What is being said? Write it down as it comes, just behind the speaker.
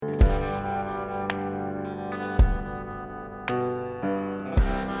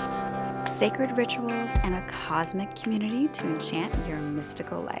sacred rituals, and a cosmic community to enchant your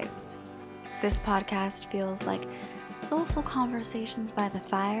mystical life. This podcast feels like soulful conversations by the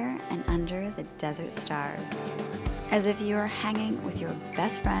fire and under the desert stars, as if you are hanging with your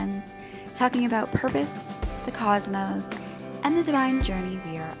best friends, talking about purpose, the cosmos, and the divine journey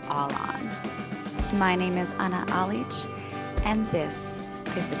we are all on. My name is Anna Alich, and this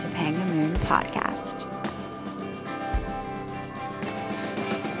is the Topanga Moon Podcast.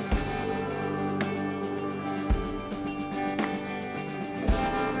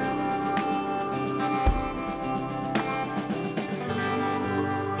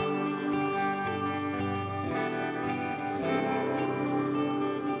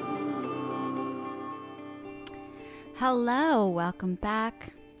 Hello, welcome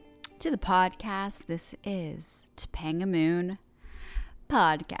back to the podcast. This is Topanga Moon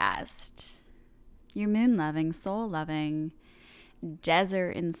Podcast, your moon-loving, soul-loving,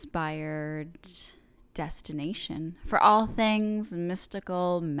 desert-inspired destination for all things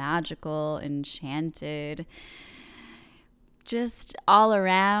mystical, magical, enchanted, just all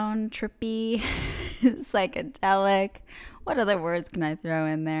around trippy, psychedelic. What other words can I throw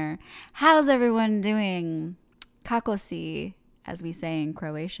in there? How's everyone doing? Kakosi, as we say in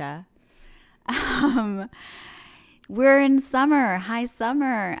Croatia. We're in summer. Hi,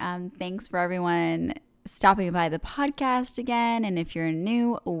 summer. Thanks for everyone stopping by the podcast again. And if you're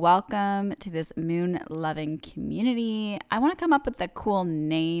new, welcome to this moon-loving community. I want to come up with a cool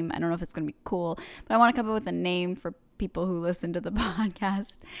name. I don't know if it's going to be cool, but I want to come up with a name for people who listen to the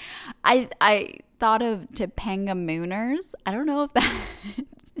podcast. I thought of Topanga Mooners. I don't know if that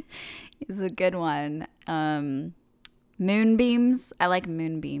is a good one. Moonbeams. I like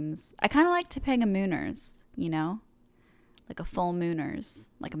moonbeams. I kind of like Topanga Mooners, you know? Like a full mooners,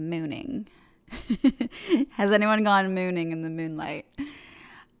 like a mooning. Has anyone gone mooning in the moonlight?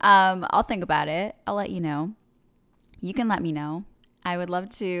 I'll think about it. I'll let you know. You can let me know. I would love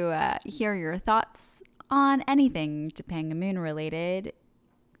to hear your thoughts on anything Topanga Moon related.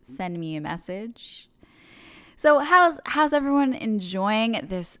 Send me a message. So how's everyone enjoying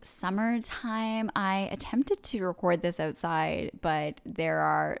this summertime? I attempted to record this outside, but there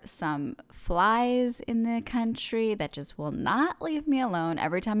are some flies in the country that just will not leave me alone.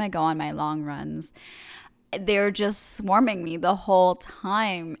 Every time I go on my long runs, they're just swarming me the whole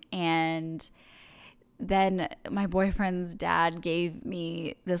time. And then my boyfriend's dad gave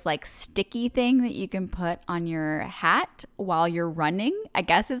me this like sticky thing that you can put on your hat while you're running. I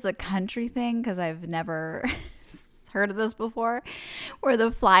guess it's a country thing because I've never heard of this before, where the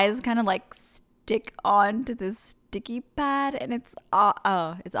flies kind of like stick onto this sticky pad, and it's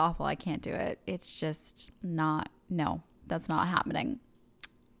awful. I can't do it. It's just no, that's not happening.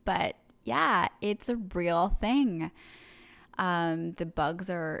 But yeah, it's a real thing. The bugs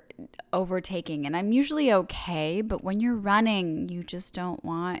are overtaking, and I'm usually okay, but when you're running, you just don't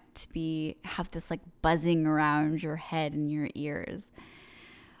want to have this like buzzing around your head and your ears.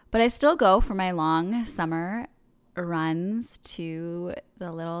 But I still go for my long summer runs to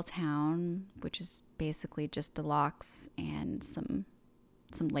the little town, which is basically just the locks and some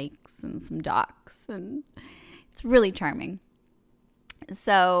lakes and some docks, and it's really charming.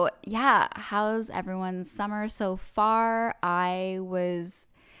 So yeah, how's everyone's summer so far? I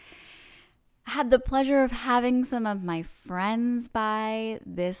had the pleasure of having some of my friends by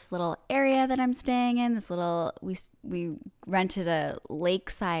this little area that I'm staying in. We rented a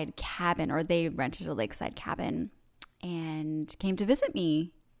lakeside cabin, or they rented a lakeside cabin and came to visit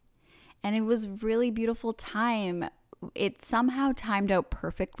me. And it was a really beautiful time. It somehow timed out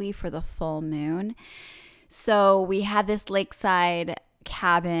perfectly for the full moon. So we had this lakeside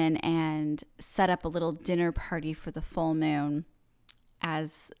cabin and set up a little dinner party for the full moon,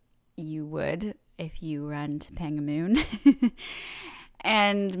 as you would if you run Topanga Moon,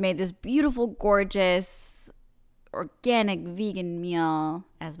 and made this beautiful, gorgeous, organic, vegan meal,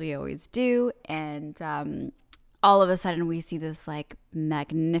 as we always do. And all of a sudden we see this like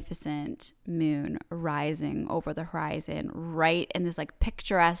magnificent moon rising over the horizon, right in this like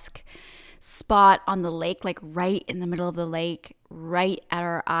picturesque spot on the lake, like right in the middle of the lake, right at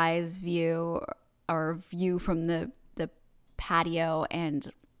our eyes view, our view from the patio.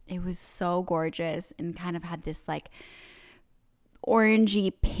 And it was so gorgeous and kind of had this like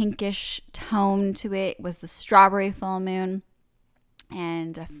orangey pinkish tone to it. It was the strawberry full moon.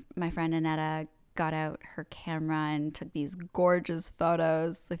 And my friend Annetta got out her camera and took these gorgeous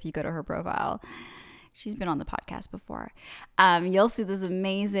photos. So if you go to her profile, she's been on the podcast before, you'll see this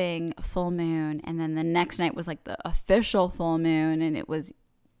amazing full moon. And then the next night was like the official full moon, and it was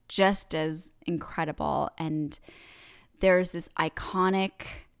just as incredible. And there's this iconic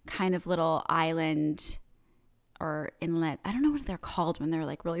kind of little island or inlet. I don't know what they're called when they're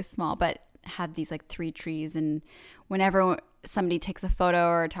like really small, but had these like 3 trees. And whenever somebody takes a photo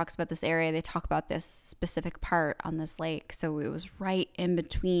or talks about this area, they talk about this specific part on this lake. So it was right in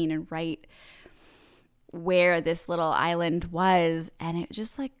between and right where this little island was. And it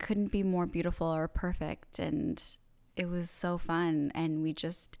just like couldn't be more beautiful or perfect. And it was so fun. And we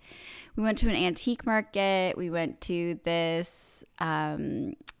went to an antique market. We went to this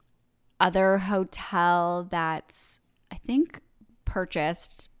other hotel that's, I think,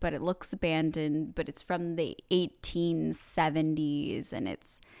 purchased, but it looks abandoned, but it's from the 1870s and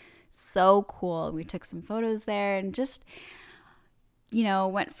it's so cool. We took some photos there and just,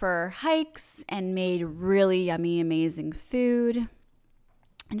 went for hikes and made really yummy, amazing food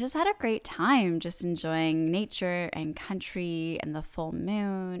and just had a great time just enjoying nature and country and the full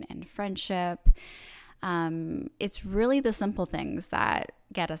moon and friendship. It's really the simple things that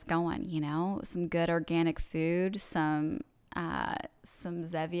get us going, some good organic food, some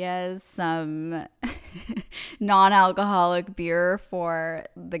Zevias, some non-alcoholic beer for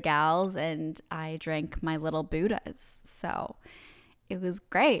the gals, and I drank my little Buddhas. So it was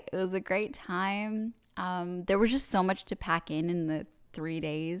great. It was a great time. There was just so much to pack in the 3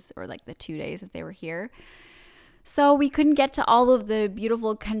 days or like the 2 days that they were here. So we couldn't get to all of the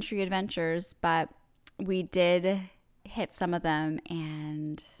beautiful country adventures, but we did hit some of them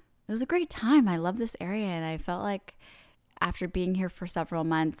and it was a great time. I love this area and I felt like after being here for several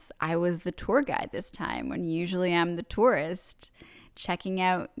months, I was the tour guide this time when usually I'm the tourist checking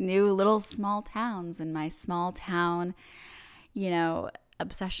out new little small towns, and my small town,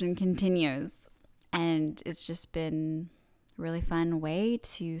 obsession continues. And it's just been a really fun way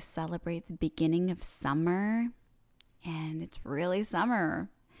to celebrate the beginning of summer, and it's really summer.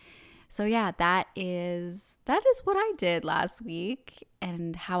 So yeah, that is what I did last week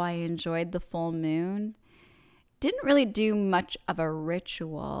and how I enjoyed the full moon. Didn't really do much of a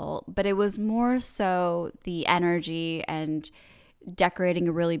ritual, but it was more so the energy and decorating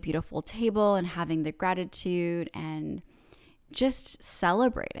a really beautiful table and having the gratitude and just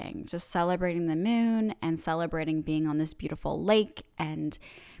celebrating the moon and celebrating being on this beautiful lake and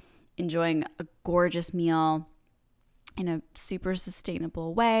enjoying a gorgeous meal in a super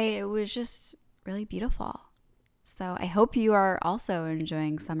sustainable way. It was just really beautiful. So I hope you are also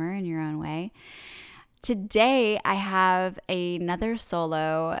enjoying summer in your own way. Today, I have another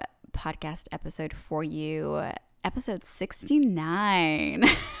solo podcast episode for you, episode 69.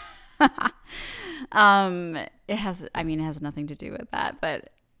 It has nothing to do with that, but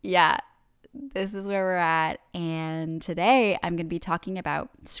yeah, this is where we're at. And today I'm going to be talking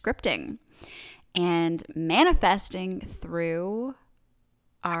about scripting and manifesting through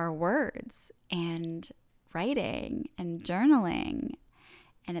our words and writing and journaling.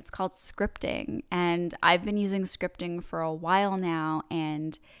 And it's called scripting. And I've been using scripting for a while now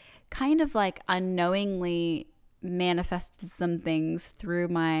and kind of like unknowingly manifested some things through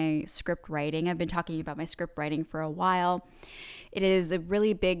my script writing. I've been talking about my script writing for a while. It is a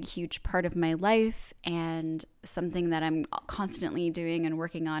really big, huge part of my life and something that I'm constantly doing and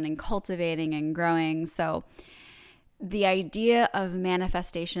working on and cultivating and growing. So the idea of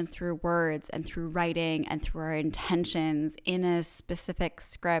manifestation through words and through writing and through our intentions in a specific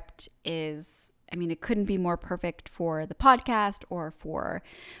script is, it couldn't be more perfect for the podcast or for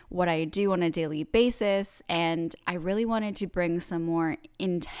what I do on a daily basis. And I really wanted to bring some more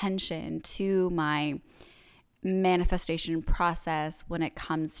intention to my manifestation process when it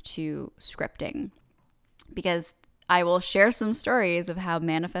comes to scripting, because I will share some stories of how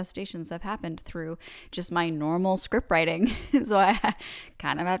manifestations have happened through just my normal script writing. So I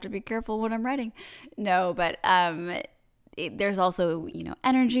kind of have to be careful when I'm writing. No, but there's also,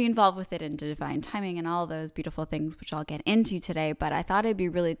 energy involved with it and divine timing and all those beautiful things, which I'll get into today. But I thought it'd be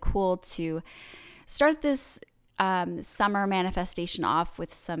really cool to start this summer manifestation off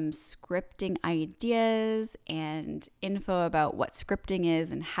with some scripting ideas and info about what scripting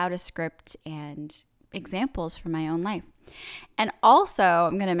is and how to script and examples from my own life. And also,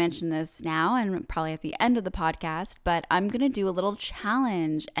 I'm going to mention this now and probably at the end of the podcast, but I'm going to do a little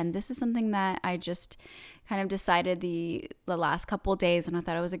challenge. And this is something that I just kind of decided the last couple of days, and I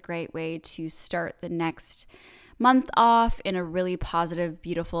thought it was a great way to start the next month off in a really positive,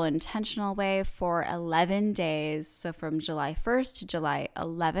 beautiful, intentional way for 11 days. So from July 1st to July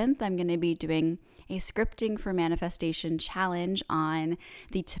 11th, I'm going to be doing a scripting for manifestation challenge on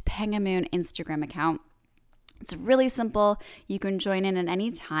the Topanga Moon Instagram account. It's really simple. You can join in at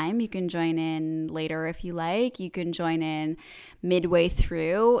any time. You can join in later if you like. You can join in midway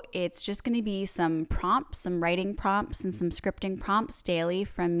through. It's just going to be some prompts, some writing prompts, and some scripting prompts daily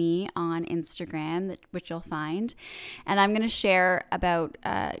from me on Instagram, which you'll find. And I'm going to share about,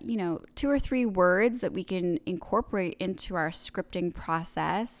 2 or 3 words that we can incorporate into our scripting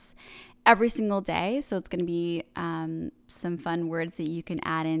process every single day. So it's going to be some fun words that you can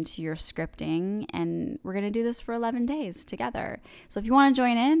add into your scripting. And we're going to do this for 11 days together. So if you want to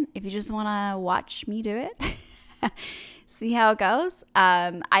join in, if you just want to watch me do it, see how it goes.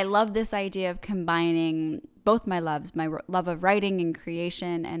 I love this idea of combining both my loves, my love of writing and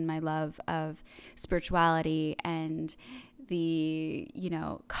creation and my love of spirituality and the,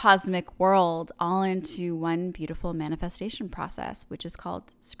 cosmic world all into one beautiful manifestation process, which is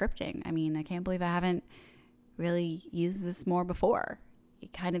called scripting. I mean, I can't believe I haven't really used this more before.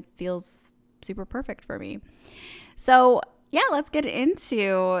 It kind of feels super perfect for me. So yeah, let's get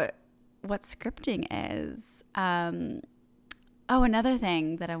into what scripting is. Another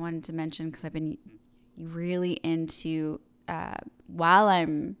thing that I wanted to mention, because I've been really into, while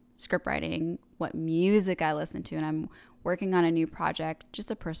I'm script writing, what music I listen to, and I'm working on a new project,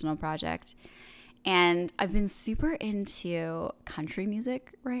 just a personal project. And I've been super into country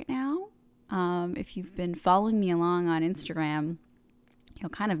music right now. If you've been following me along on Instagram, you'll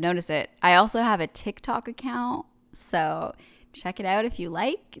kind of notice it. I also have a TikTok account, so check it out if you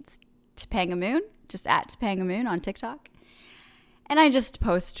like. It's Topanga Moon, just at Topanga Moon on TikTok. And I just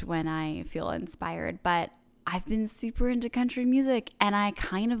post when I feel inspired, but I've been super into country music, and I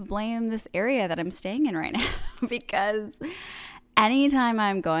kind of blame this area that I'm staying in right now because anytime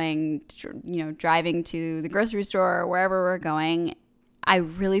I'm going, driving to the grocery store or wherever we're going, I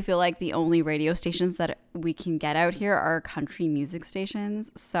really feel like the only radio stations that we can get out here are country music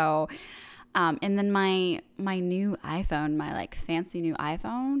stations. So, and then my new iPhone, my fancy new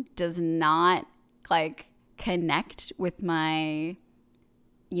iPhone, does not connect with my,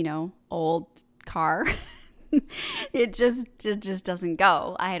 old car. It just doesn't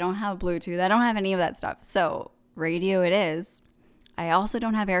go. I don't have Bluetooth. I don't have any of that stuff. So radio it is. I also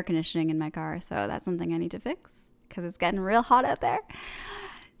don't have air conditioning in my car. So that's something I need to fix because it's getting real hot out there.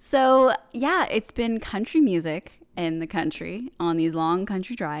 So yeah, it's been country music in the country on these long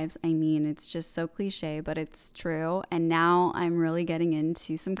country drives. I mean, it's just so cliche, but it's true. And now I'm really getting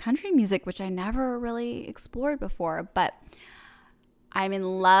into some country music, which I never really explored before. But I'm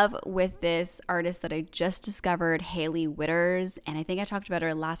in love with this artist that I just discovered, Hailey Whitters. And I think I talked about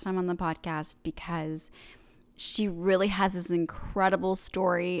her last time on the podcast because she really has this incredible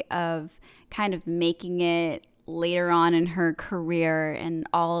story of kind of making it later on in her career and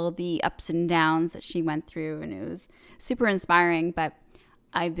all the ups and downs that she went through. And it was super inspiring. But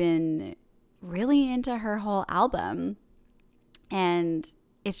I've been really into her whole album. And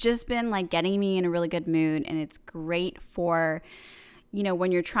it's just been getting me in a really good mood. And it's great for,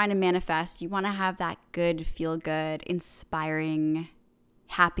 when you're trying to manifest, you want to have that good, feel good, inspiring,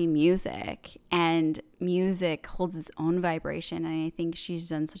 happy music. And music holds its own vibration. And I think she's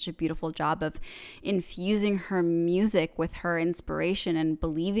done such a beautiful job of infusing her music with her inspiration and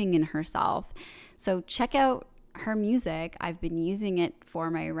believing in herself. So check out her music. I've been using it for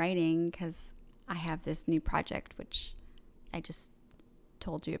my writing because I have this new project, which I just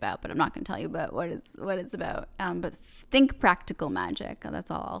told you about, but I'm not going to tell you about what it's about. But think practical magic.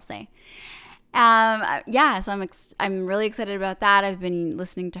 That's all I'll say. So I'm really excited about that. I've been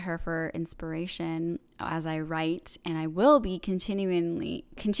listening to her for inspiration as I write, and I will be continuing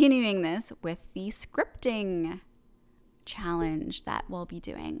this with the scripting challenge that we'll be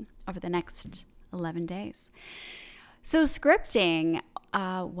doing over the next 11 days. So scripting,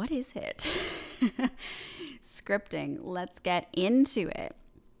 what is it? Scripting, let's get into it.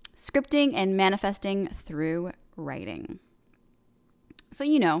 Scripting and manifesting through writing.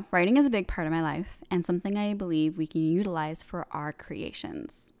 So, writing is a big part of my life and something I believe we can utilize for our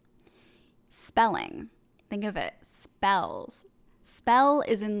creations. Spelling. Think of it. Spells. Spell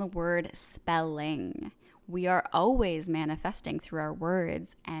is in the word spelling. We are always manifesting through our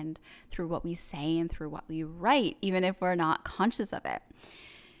words and through what we say and through what we write, even if we're not conscious of it.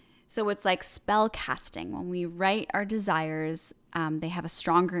 So it's like spell casting. When we write our desires, they have a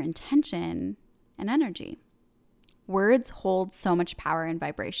stronger intention and energy. Words hold so much power and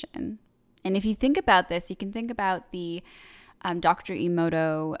vibration. And if you think about this, you can think about the Dr.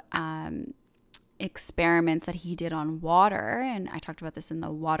 Emoto experiments that he did on water. And I talked about this in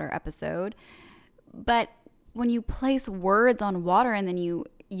the water episode. But when you place words on water and then you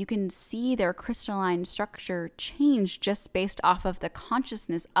you can see their crystalline structure change just based off of the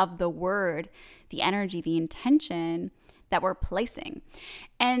consciousness of the word, the energy, the intention that we're placing.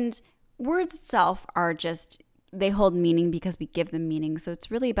 And words itself are just, they hold meaning because we give them meaning. So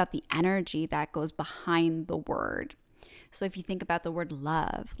it's really about the energy that goes behind the word. So if you think about the word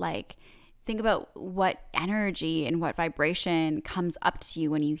love, like think about what energy and what vibration comes up to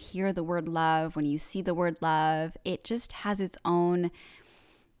you when you hear the word love, when you see the word love. It just has its own,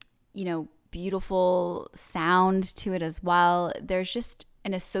 beautiful sound to it as well. There's just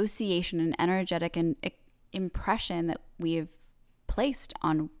an association, an energetic and impression that we've placed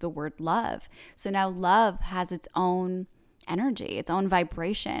on the word love. So now love has its own energy, its own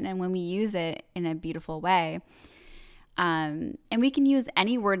vibration. And when we use it in a beautiful way, and we can use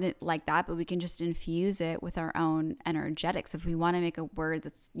any word like that, but we can just infuse it with our own energetics. If we want to make a word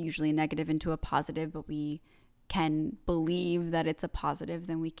that's usually negative into a positive, but we can believe that it's a positive,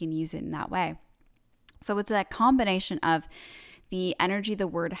 then we can use it in that way. So it's that combination of the energy the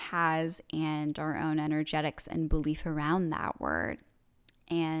word has and our own energetics and belief around that word.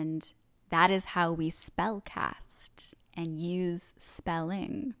 And that is how we spellcast and use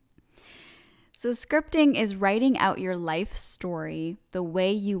spelling. So scripting is writing out your life story the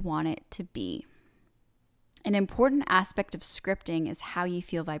way you want it to be. An important aspect of scripting is how you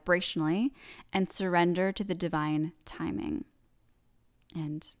feel vibrationally and surrender to the divine timing.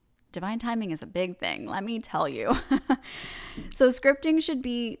 And divine timing is a big thing, let me tell you. So scripting should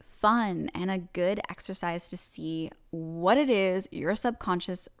be fun and a good exercise to see what it is your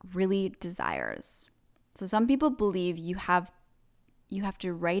subconscious really desires. So some people believe you have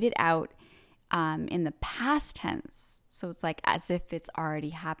to write it out in the past tense. So it's like as if it's already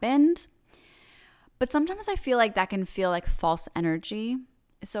happened. But sometimes I feel like that can feel like false energy.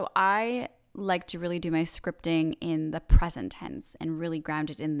 So I like to really do my scripting in the present tense and really ground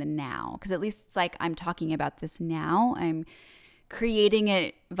it in the now. Because at least it's like I'm talking about this now. I'm creating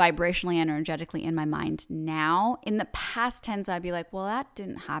it vibrationally, energetically in my mind now. In the past tense, I'd be like, well, that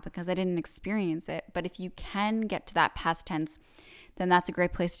didn't happen because I didn't experience it. But if you can get to that past tense, then that's a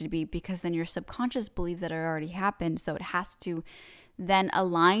great place to be, because then your subconscious believes that it already happened. So it has to then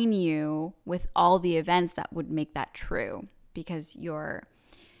align you with all the events that would make that true, because your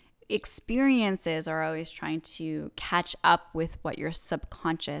experiences are always trying to catch up with what your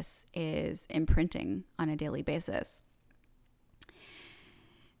subconscious is imprinting on a daily basis.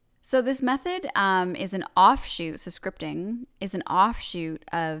 So this method is an offshoot. So scripting is an offshoot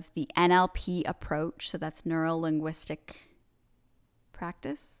of the NLP approach. So that's neuro-linguistic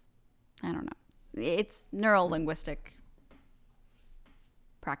practice. I don't know. It's neuro-linguistic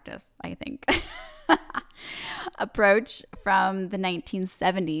practice, I think. Approach from the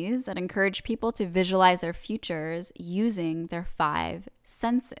 1970s that encouraged people to visualize their futures using their 5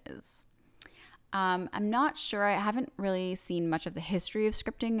 senses. I'm not sure. I haven't really seen much of the history of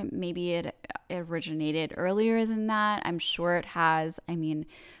scripting. Maybe it originated earlier than that. I'm sure it has. I mean,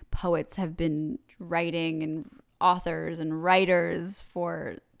 poets have been writing and authors and writers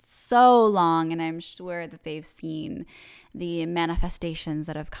for so long, and I'm sure that they've seen the manifestations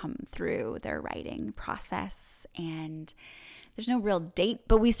that have come through their writing process. And there's no real date,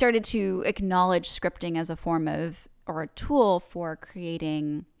 but we started to acknowledge scripting as a form of, or a tool for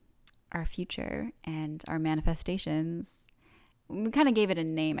creating our future and our manifestations. We kind of gave it a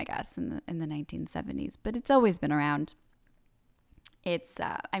name, I guess, in the 1970s, but it's always been around. It's,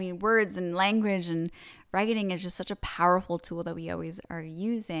 words and language and writing is just such a powerful tool that we always are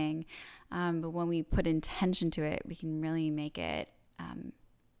using. But when we put intention to it, we can really make it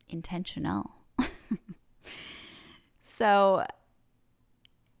intentional. So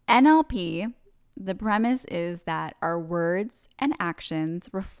NLP, the premise is that our words and actions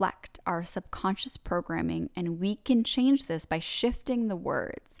reflect our subconscious programming, and we can change this by shifting the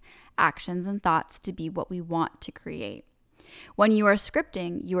words, actions, and thoughts to be what we want to create. When you are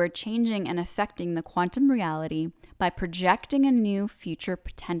scripting, you are changing and affecting the quantum reality by projecting a new future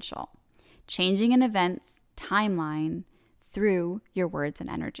potential, changing an event's timeline through your words and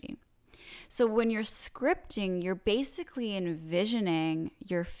energy. So when you're scripting, you're basically envisioning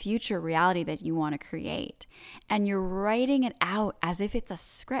your future reality that you want to create, and you're writing it out as if it's a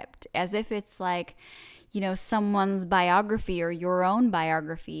script, as if it's like, someone's biography or your own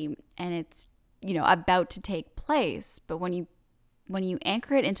biography, and it's about to take place. But when you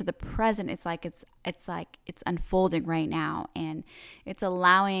anchor it into the present, it's like it's unfolding right now, and it's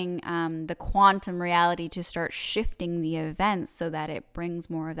allowing the quantum reality to start shifting the events so that it brings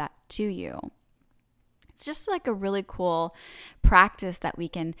more of that to you. It's just like a really cool practice that we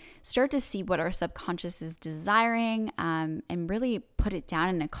can start to see what our subconscious is desiring, and really put it down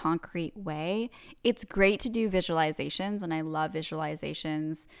in a concrete way. It's great to do visualizations, and I love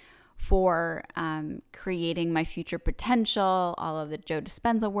visualizations for creating my future potential, all of the Joe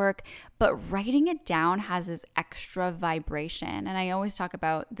Dispenza work, but writing it down has this extra vibration. And I always talk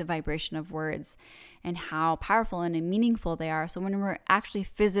about the vibration of words and how powerful and meaningful they are. So when we're actually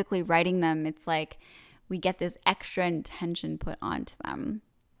physically writing them, it's like we get this extra intention put onto them.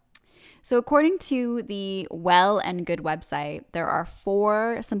 So according to the Well and Good website, there are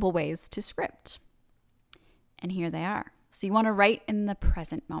 4 simple ways to script. And here they are. So you want to write in the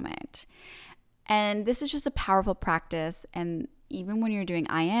present moment. And this is just a powerful practice. And even when you're doing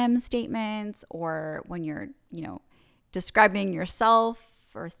I am statements, or when you're, describing yourself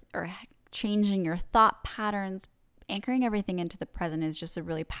or changing your thought patterns, anchoring everything into the present is just a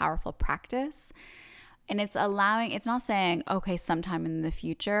really powerful practice. And it's not saying, okay, sometime in the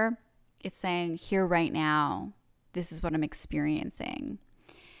future. It's saying here right now, this is what I'm experiencing.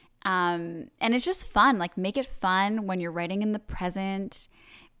 And it's just fun. Like, make it fun when you're writing in the present.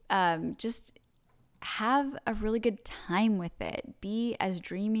 Just have a really good time with it. Be as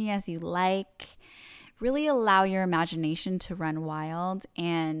dreamy as you like. Really allow your imagination to run wild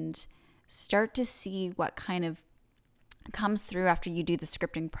and start to see what kind of comes through after you do the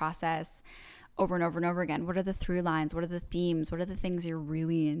scripting process over and over and over again. What are the through lines? What are the themes? What are the things you're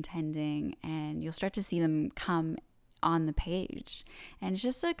really intending? And you'll start to see them come on the page. And it's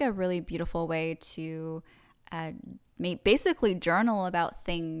just like a really beautiful way to basically journal about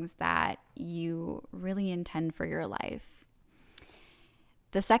things that you really intend for your life.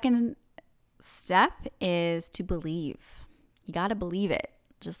 The second step is to believe. You got to believe it.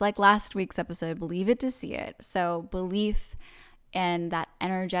 Just like last week's episode, believe it to see it. So belief and that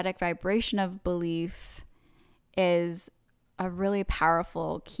energetic vibration of belief is a really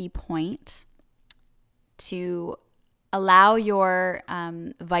powerful key point to allow your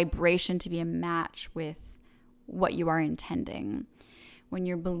vibration to be a match with what you are intending. When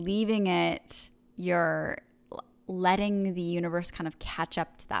you're believing it, you're letting the universe kind of catch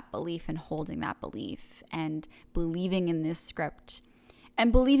up to that belief and holding that belief and believing in this script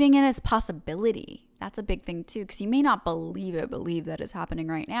and believing in its possibility. That's a big thing too, because you may not believe that it's happening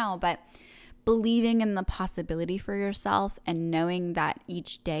right now, but believing in the possibility for yourself and knowing that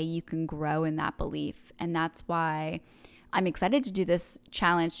each day you can grow in that belief. And that's why I'm excited to do this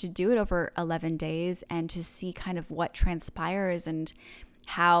challenge, to do it over 11 days and to see kind of what transpires and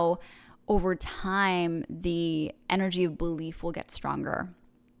how over time the energy of belief will get stronger.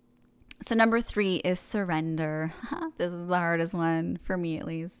 So number 3 is surrender. This is the hardest one for me, at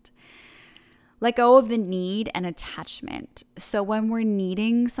least. Let go of the need and attachment. So when we're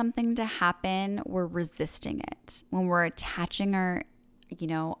needing something to happen, we're resisting it. When we're attaching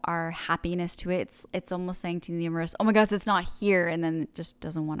our happiness to it, it's almost saying to the universe, oh my gosh, it's not here. And then it just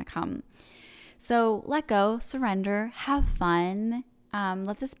doesn't want to come. So let go, surrender, have fun.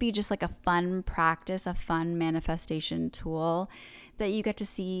 Let this be just like a fun practice, a fun manifestation tool that you get to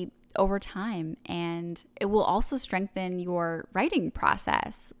see over time. And it will also strengthen your writing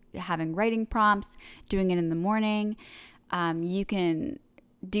process. Having writing prompts, doing it in the morning. You can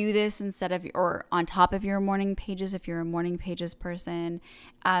do this instead of or on top of your morning pages if you're a morning pages person.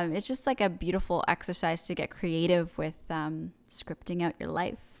 It's just like a beautiful exercise to get creative with scripting out your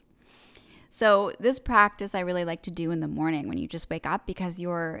life. So this practice I really like to do in the morning when you just wake up, because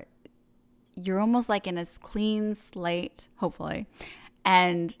you're almost like in a clean slate, hopefully,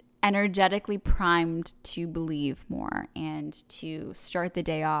 and energetically primed to believe more and to start the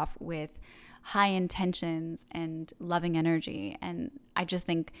day off with high intentions and loving energy. And I just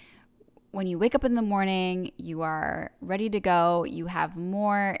think when you wake up in the morning, you are ready to go. You have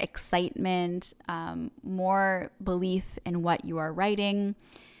more excitement, more belief in what you are writing.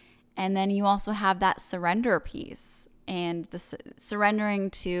 And then you also have that surrender piece and the surrendering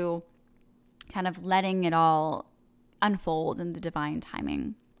to kind of letting it all unfold in the divine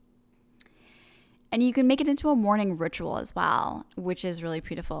timing. And you can make it into a morning ritual as well, which is really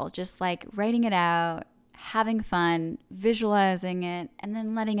beautiful. Just like writing it out, having fun, visualizing it, and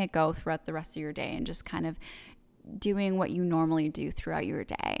then letting it go throughout the rest of your day and just kind of doing what you normally do throughout your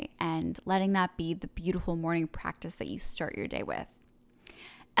day and letting that be the beautiful morning practice that you start your day with.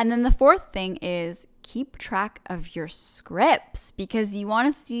 And then the 4th thing is keep track of your scripts, because you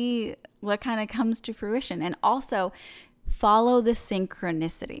want to see what kind of comes to fruition, and also follow the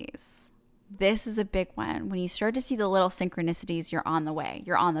synchronicities. this is a big one. When you start to see the little synchronicities, you're on the way,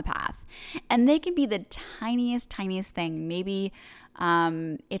 you're on the path. And they can be the tiniest thing. Maybe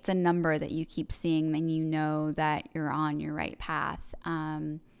it's a number that you keep seeing, then you know that you're on your right path.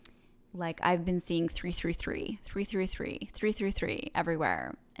 Like I've been seeing 333, 333, 333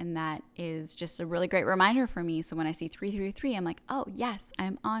 everywhere. And that is just a really great reminder for me. So when I see 333, I'm like, oh yes,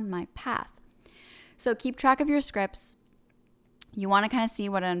 I'm on my path. So keep track of your scripts. You want to kind of see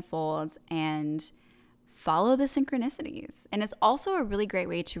what unfolds and follow the synchronicities. And it's also a really great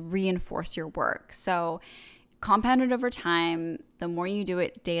way to reinforce your work. So compound it over time. The more you do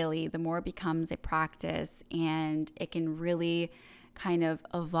it daily, the more it becomes a practice, and it can really kind of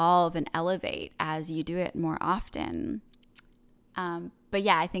evolve and elevate as you do it more often. But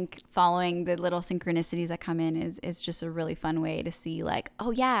yeah, I think following the little synchronicities that come in is just a really fun way to see like,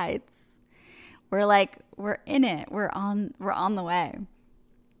 oh yeah, we're in it. We're on the way.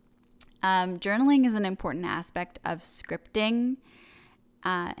 Journaling is an important aspect of scripting.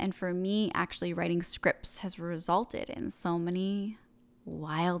 And for me, actually writing scripts has resulted in so many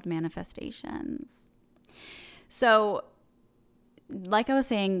wild manifestations. So like I was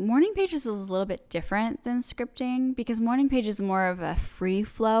saying, morning pages is a little bit different than scripting, because morning pages is more of a free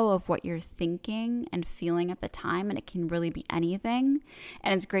flow of what you're thinking and feeling at the time, and it can really be anything.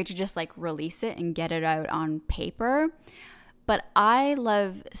 And it's great to just like release it and get it out on paper. But I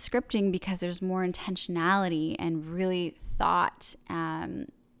love scripting because there's more intentionality and really thought and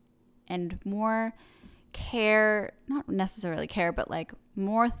more care, not necessarily care, but like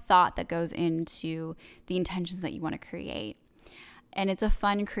more thought that goes into the intentions that you want to create. And it's a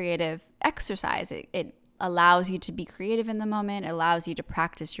fun, creative exercise. It allows you to be creative in the moment. It allows you to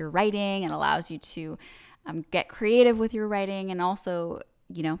practice your writing. It allows you to get creative with your writing, and also,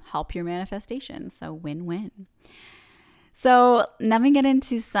 help your manifestation. So win-win. So let me get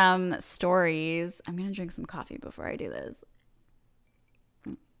into some stories. I'm going to drink some coffee before I do this.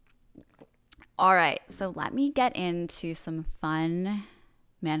 All right. So let me get into some fun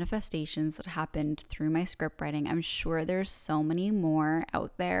manifestations that happened through my script writing. I'm sure there's so many more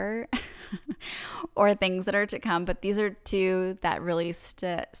out there or things that are to come, but these are two that really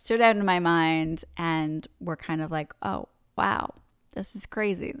stood out in my mind and were kind of like, oh, wow, this is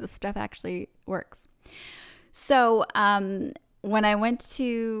crazy. This stuff actually works. So when I went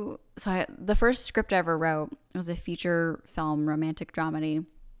to, the first script I ever wrote was a feature film romantic dramedy.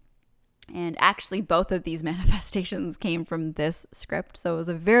 And actually, both of these manifestations came from this script. So it was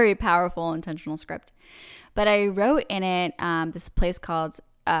a very powerful, intentional script. But I wrote in it this place called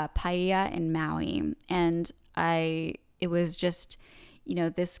Paia in Maui. And it was just,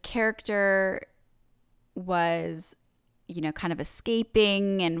 this character was, kind of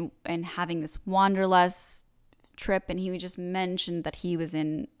escaping and having this wanderlust trip. And he just mentioned that he was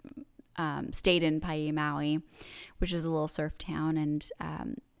stayed in Paia, Maui, which is a little surf town. And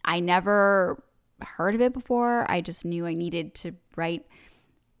I never heard of it before. I just knew I needed to write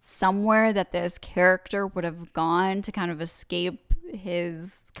somewhere that this character would have gone to kind of escape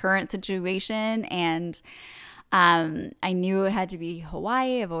his current situation. And I knew it had to be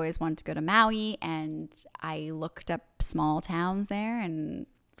Hawaii. I've always wanted to go to Maui. And I looked up small towns there and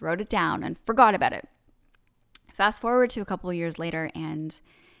wrote it down and forgot about it. Fast forward to a couple of years later, and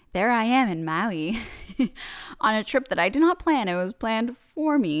there I am in Maui on a trip that I did not plan. It was planned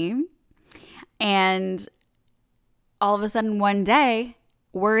for me. And all of a sudden one day,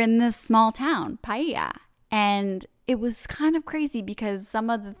 we're in this small town, Paia. And it was kind of crazy because some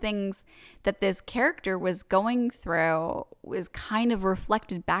of the things that this character was going through was kind of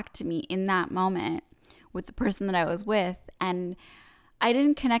reflected back to me in that moment with the person that I was with. And I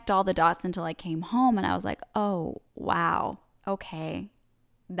didn't connect all the dots until I came home, and I was like, oh, wow, okay.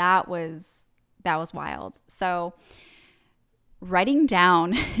 That was wild. So writing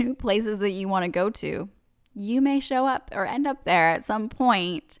down places that you want to go to, you may show up or end up there at some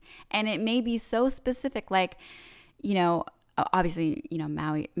point, and it may be so specific, like, obviously,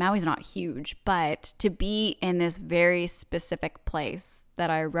 Maui's not huge, but to be in this very specific place that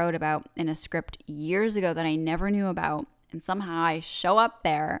I wrote about in a script years ago that I never knew about, and somehow I show up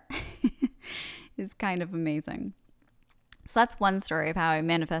there is kind of amazing. So that's one story of how I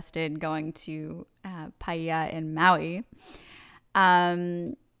manifested going to Paia in Maui.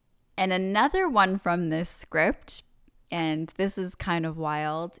 And another one from this script, and this is kind of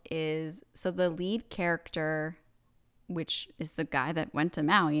wild, is so the lead character, which is the guy that went to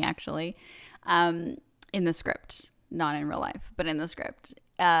Maui actually, in the script, not in real life, but in the script,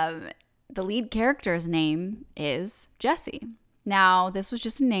 the lead character's name is Jesse. Now, this was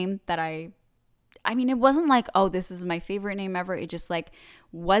just a name that I I mean, it wasn't like, oh, this is my favorite name ever. It just like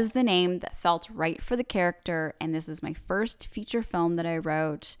was the name that felt right for the character. And this is my first feature film that I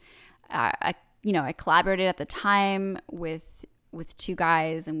wrote. I collaborated at the time with two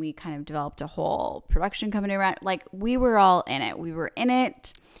guys, and we kind of developed a whole production company around. Like, we were all in it. We were in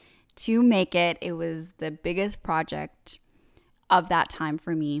it to make it. It was the biggest project of that time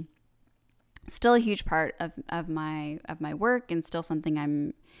for me. Still a huge part of my work, and still something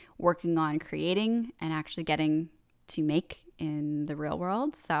I'm working on creating and actually getting to make in the real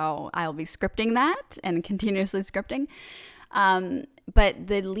world. So I'll be scripting that and continuously scripting. But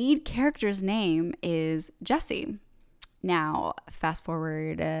the lead character's name is Jesse. Now, fast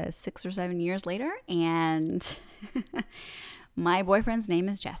forward 6 or 7 years later, and my boyfriend's name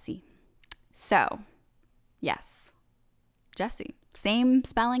is Jesse. So, yes, Jesse. Same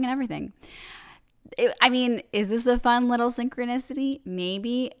spelling and everything. Is this a fun little synchronicity?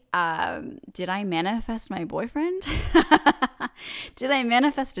 Maybe. Did I manifest my boyfriend? Did I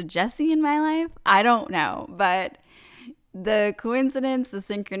manifest a Jesse in my life? I don't know, but the coincidence, the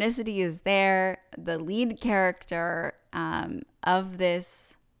synchronicity is there. The lead character of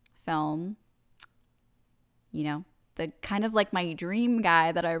this film, the kind of like my dream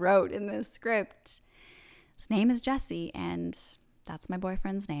guy that I wrote in this script, his name is Jesse, and that's my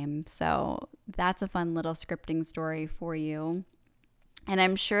boyfriend's name. So that's a fun little scripting story for you. And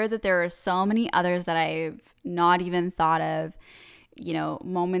I'm sure that there are so many others that I've not even thought of,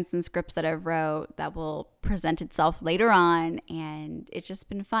 moments and scripts that I've wrote that will present itself later on. And it's just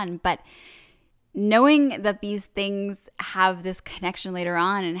been fun. But knowing that these things have this connection later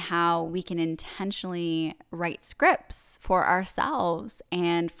on, and how we can intentionally write scripts for ourselves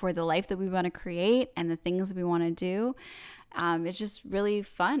and for the life that we want to create and the things we want to do, it's just really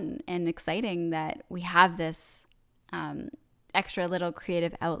fun and exciting that we have this extra little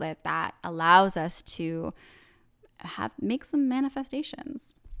creative outlet that allows us to make some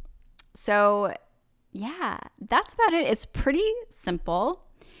manifestations. So yeah, that's about it. It's pretty simple.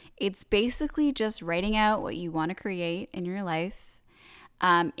 It's basically just writing out what you want to create in your life.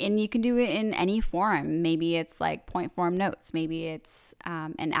 And you can do it in any form. Maybe it's like point form notes. Maybe it's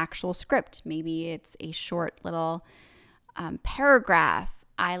an actual script. Maybe it's a short little paragraph.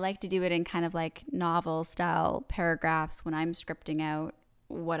 I like to do it in kind of like novel style paragraphs when I'm scripting out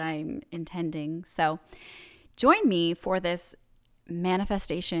what I'm intending. So join me for this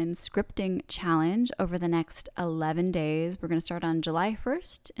manifestation scripting challenge over the next 11 days. We're going to start on July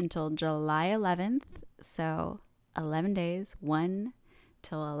 1st until July 11th. So 11 days, 1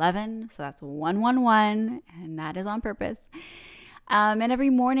 till 11. So that's 111, and that is on purpose. And every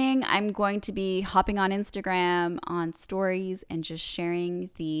morning I'm going to be hopping on Instagram on stories and just sharing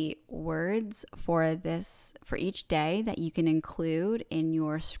the words for each day that you can include in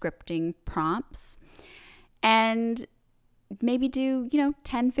your scripting prompts. And maybe do,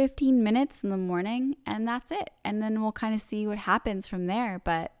 10, 15 minutes in the morning, and that's it. And then we'll kind of see what happens from there.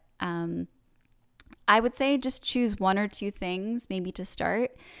 But I would say just choose one or two things maybe to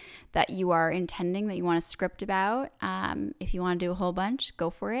start that you are intending, that you want to script about. If you want to do a whole bunch, go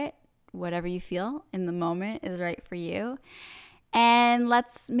for it. Whatever you feel in the moment is right for you. And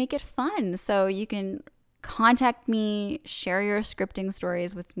let's make it fun. So you can contact me, share your scripting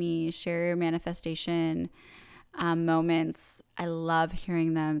stories with me, share your manifestation moments. I love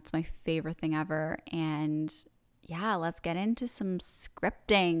hearing them. It's my favorite thing ever. And yeah, let's get into some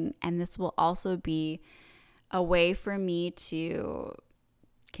scripting. And this will also be a way for me to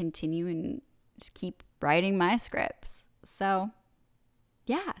continue and just keep writing my scripts. So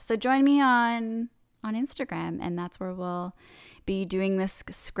yeah, so join me on Instagram, and that's where we'll be doing this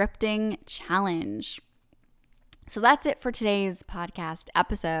scripting challenge. So that's it for today's podcast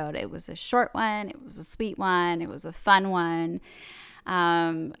episode. It was a short one. It was a sweet one. It was a fun one.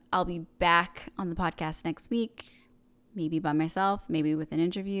 I'll be back on the podcast next week, maybe by myself, maybe with an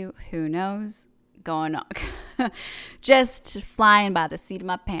interview. Who knows? Going on, just flying by the seat of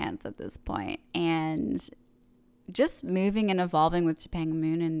my pants at this point, and just moving and evolving with Topanga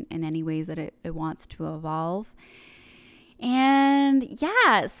Moon in any ways that it wants to evolve. And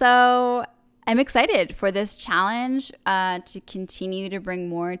yeah, so I'm excited for this challenge to continue to bring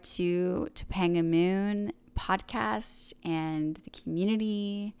more to Topanga Moon podcast and the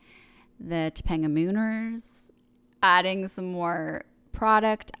community, the Topanga Mooners, adding some more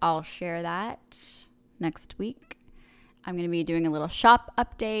product. I'll share that next week. I'm going to be doing a little shop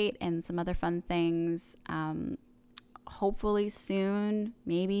update and some other fun things. Hopefully soon,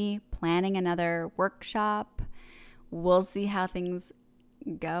 maybe planning another workshop. We'll see how things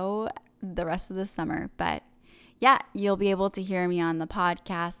go the rest of the summer, but yeah, you'll be able to hear me on the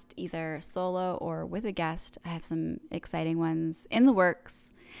podcast either solo or with a guest. I have some exciting ones in the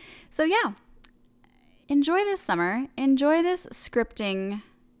works. So yeah, enjoy this summer. Enjoy this scripting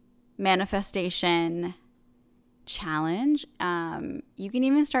manifestation challenge. You can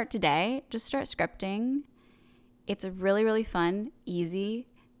even start today. Just start scripting. It's a really, really fun, easy,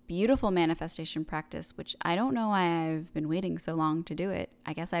 beautiful manifestation practice, which I don't know why I've been waiting so long to do it.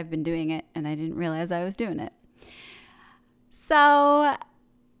 I guess I've been doing it and I didn't realize I was doing it. So,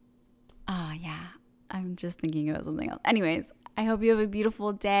 yeah, I'm just thinking about something else. Anyways, I hope you have a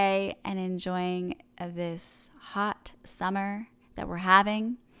beautiful day and enjoying this hot summer that we're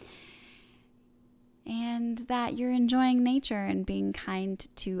having, and that you're enjoying nature and being kind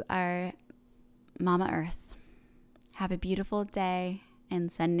to our Mama Earth. Have a beautiful day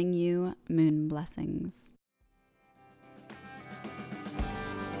and sending you moon blessings.